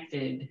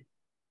connected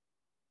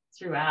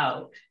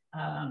throughout,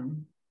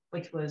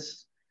 which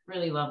was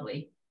really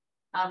lovely.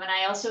 And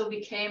I also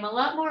became a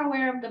lot more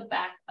aware of the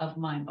back of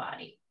my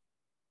body.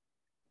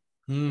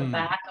 The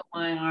back of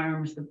my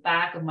arms, the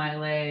back of my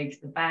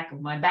legs, the back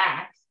of my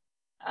back.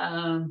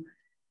 When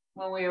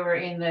we were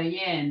in the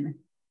yin,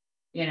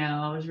 you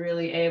know, I was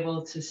really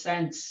able to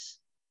sense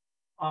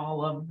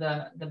all of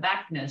the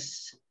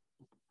backness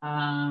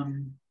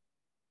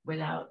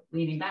without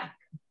leaning back.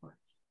 So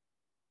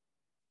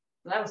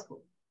that was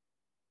cool.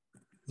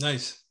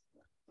 Nice.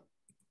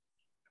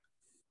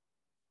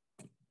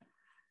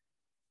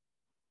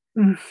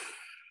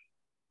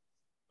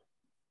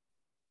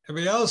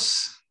 Everybody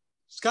else?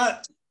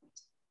 Scott.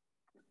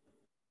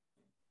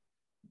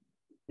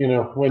 You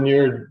know, when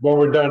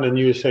we're done and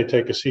you say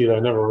take a seat, I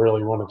never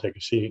really want to take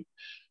a seat,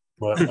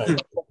 but I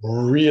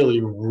really,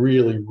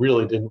 really,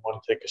 really didn't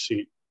want to take a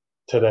seat.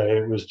 today.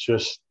 It was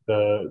just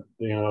the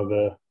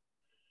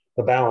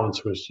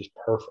balance was just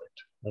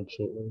perfect.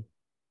 Absolutely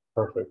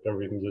perfect.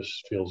 Everything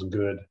just feels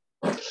good.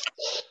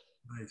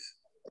 Nice.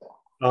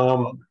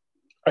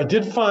 I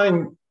did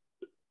find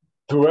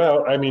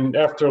throughout, I mean,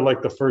 after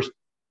like the first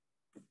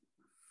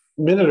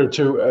minute or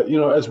two,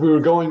 as we were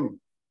going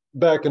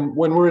back and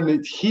when we're in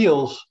the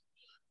heels,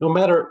 no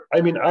matter,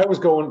 I mean, I was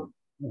going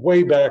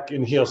way back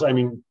in heels. I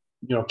mean,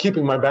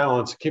 keeping my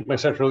balance, keep my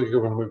central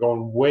equilibrium. We're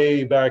going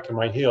way back in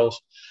my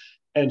heels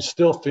and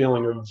still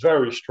feeling a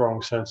very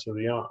strong sense of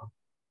the yang.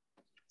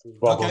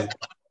 Bubbling.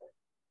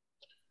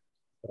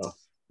 Okay.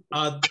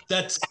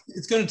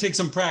 It's going to take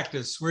some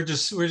practice. We're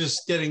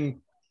just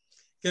getting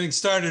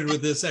started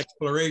with this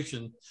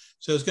exploration.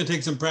 So it's going to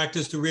take some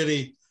practice to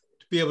really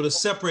be able to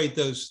separate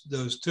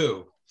those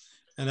two.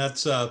 And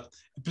that's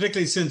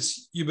particularly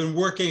since you've been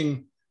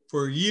working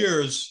for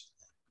years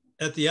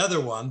at the other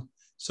one.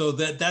 So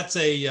that's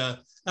a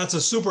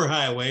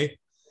superhighway.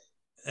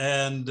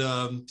 And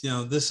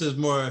this is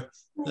more,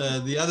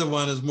 the other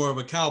one is more of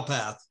a cow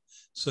path.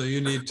 So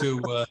you need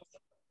to,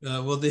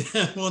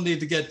 we'll need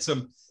to get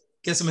some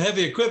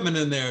heavy equipment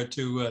in there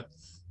to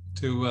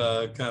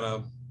kind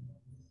of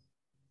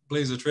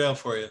blaze a trail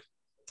for you.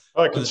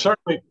 I could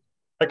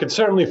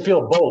certainly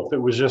feel both.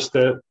 It was just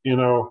that,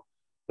 no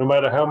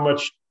matter how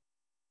much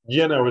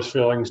yin I was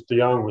feeling, the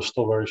yang was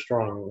still very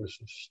strong. It was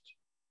just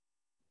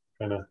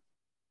kind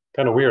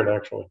of weird,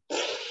 actually.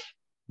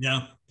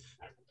 Yeah.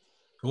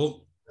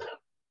 Cool.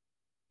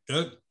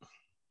 Good.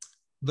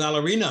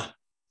 Valerina.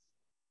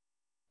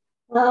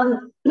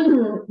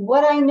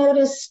 What I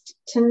noticed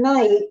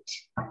tonight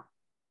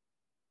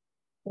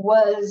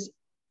was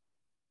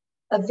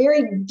a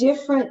very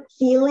different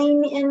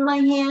feeling in my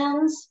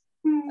hands.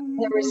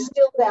 There was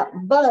still that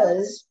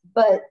buzz,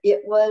 but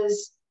it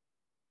was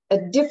a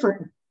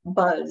different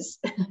buzz.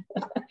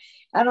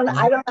 I don't know.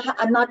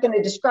 I'm not going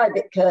to describe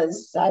it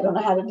because I don't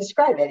know how to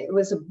describe it. It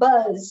was a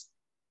buzz,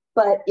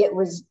 but it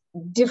was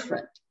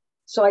different.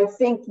 So I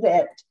think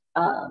that,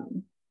 I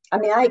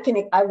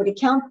would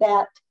account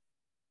that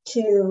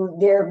to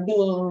there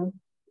being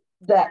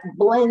that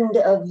blend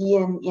of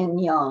yin and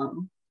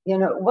yang.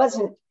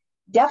 It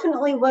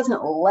definitely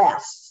wasn't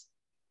less,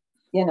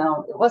 it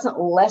wasn't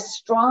less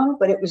strong,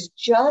 but it was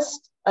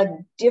just a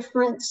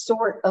different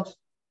sort of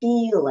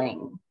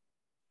feeling.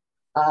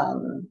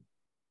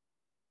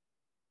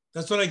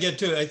 That's what I get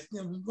to.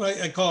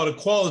 I call it a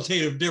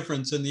qualitative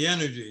difference in the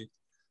energy.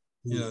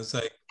 It's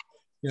like,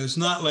 it's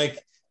not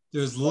like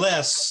there's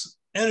less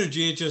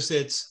energy.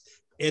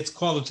 It's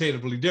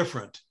qualitatively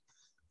different.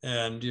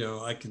 And,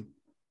 I can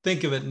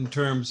think of it in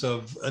terms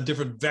of a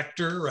different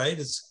vector, right?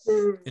 It's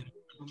in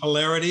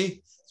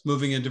polarity, it's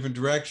moving in a different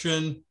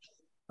direction,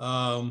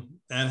 and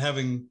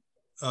having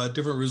a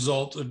different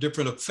result or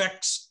different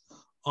effects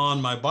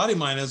on my body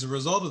mind as a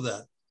result of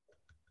that.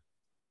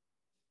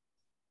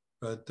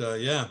 But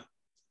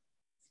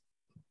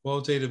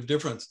qualitative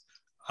difference.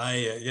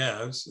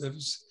 It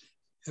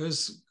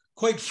was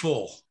quite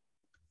full.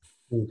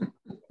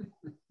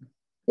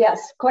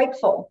 Yes, quite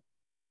full.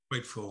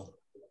 Quite full.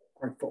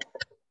 Quite full.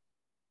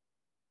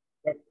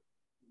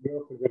 We're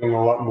also getting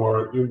a lot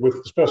more,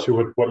 especially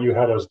with what you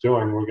had us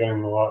doing, we're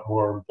getting a lot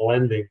more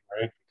blending,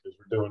 right? Because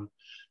we're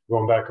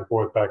going back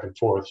and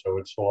forth. So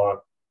it's a lot.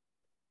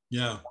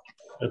 Yeah.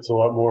 It's a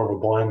lot more of a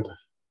blend.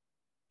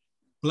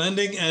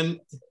 Blending, and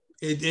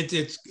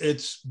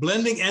it's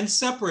blending and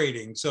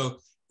separating. So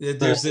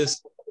there's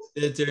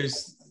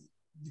there's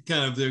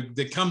kind of,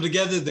 they come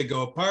together, they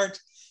go apart.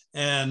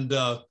 And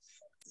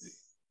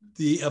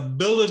the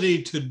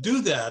ability to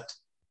do that,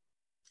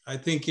 I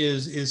think,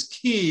 is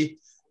key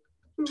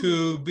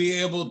to be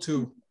able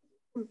to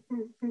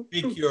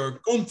take your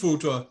kung fu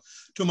to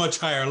a much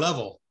higher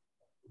level.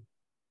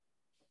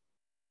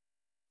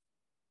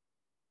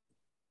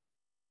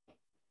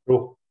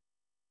 Cool.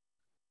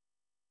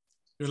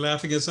 You're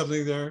laughing at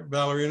something there,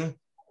 Valerina?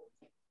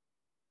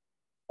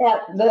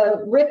 At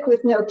the Rick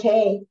with no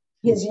K,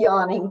 he's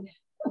yawning.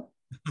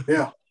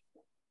 Yeah.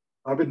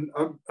 I've been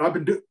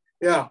doing,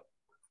 yeah.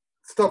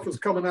 Stuff is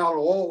coming out of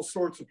all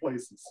sorts of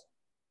places.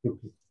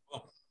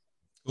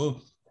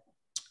 Cool.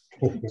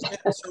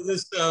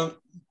 So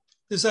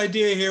this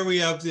idea here, we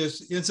have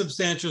this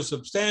insubstantial,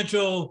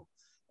 substantial,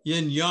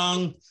 yin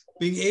yang,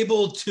 being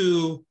able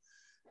to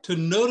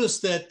notice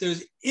that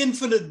there's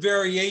infinite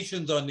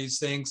variations on these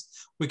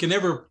things. We can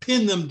never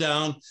pin them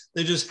down.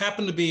 They just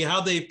happen to be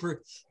how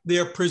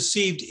they're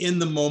perceived in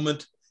the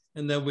moment,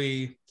 and then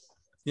we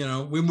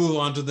move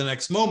on to the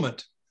next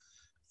moment.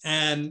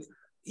 And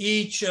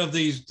each of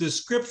these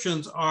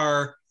descriptions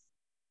are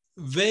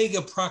vague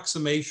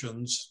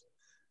approximations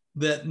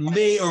that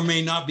may or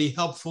may not be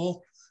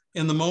helpful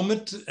in the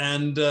moment.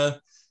 And so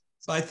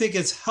I think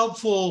it's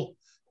helpful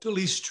to at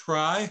least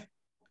try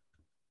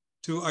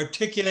to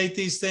articulate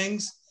these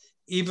things,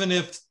 even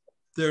if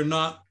they're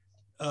not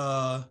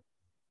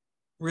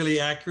really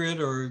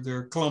accurate or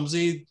they're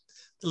clumsy.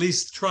 At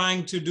least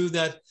trying to do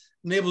that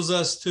enables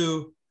us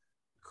to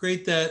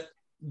create that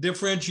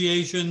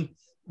differentiation,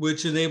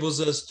 which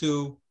enables us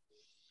to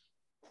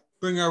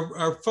bring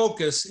our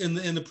focus in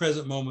the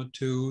present moment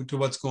to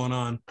what's going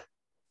on.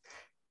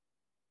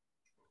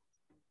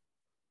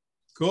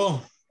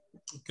 Cool.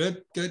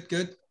 Good, good,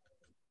 good.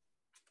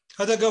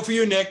 How'd that go for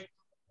you, Nick?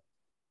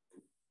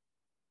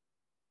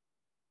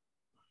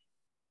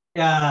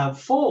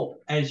 Full,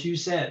 as you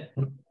said.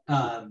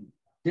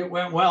 It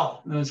went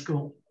well. It was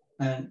cool.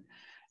 And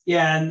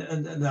yeah,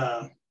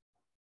 and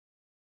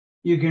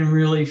you can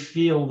really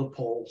feel the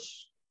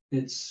pulse.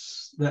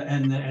 It's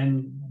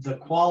the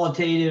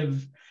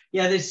qualitative.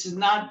 Yeah, this is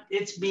not,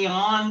 it's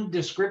beyond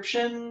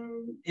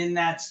description in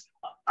that's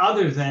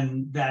other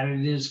than that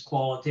it is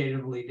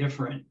qualitatively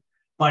different,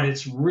 but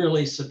it's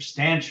really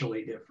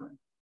substantially different,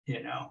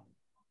 you know.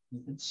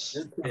 It's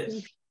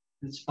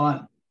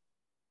fun.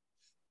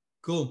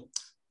 Cool.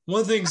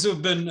 One of the things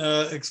we've been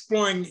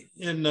exploring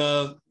in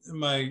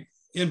my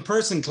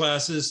in-person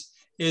classes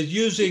is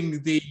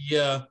using the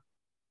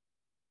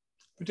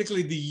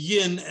particularly the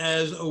yin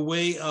as a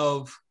way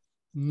of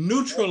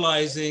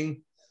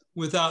neutralizing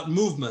without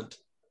movement.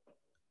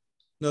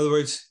 In other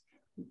words,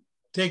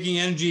 taking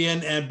energy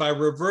in, and by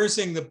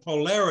reversing the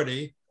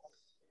polarity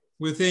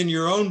within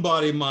your own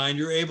body mind,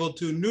 you're able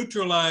to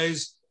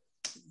neutralize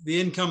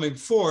the incoming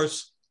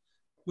force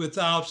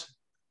without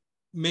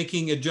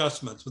making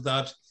adjustments,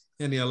 without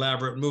any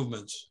elaborate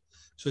movements.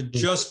 So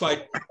just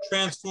by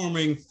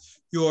transforming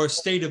your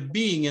state of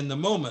being in the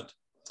moment.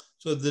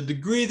 So the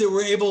degree that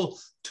we're able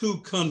to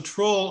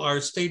control our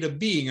state of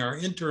being, our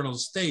internal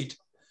state,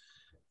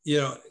 you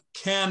know,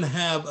 can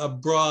have a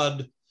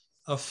broad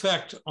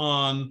effect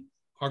on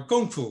our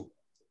Kung Fu.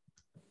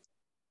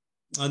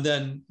 And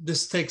then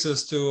this takes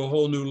us to a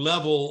whole new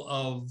level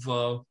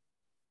of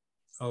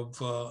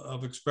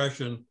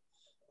expression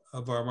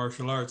of our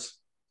martial arts.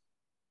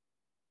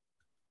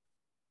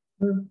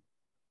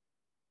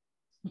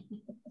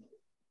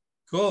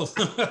 Cool.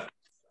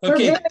 Okay. Thank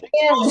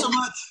you all so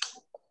much.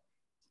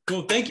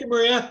 Cool. Thank you,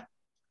 Maria.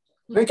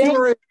 Thank you,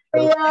 Maria.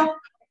 Maria.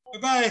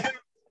 Bye-bye.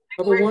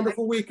 Have a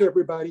wonderful week,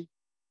 everybody.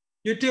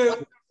 You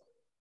too.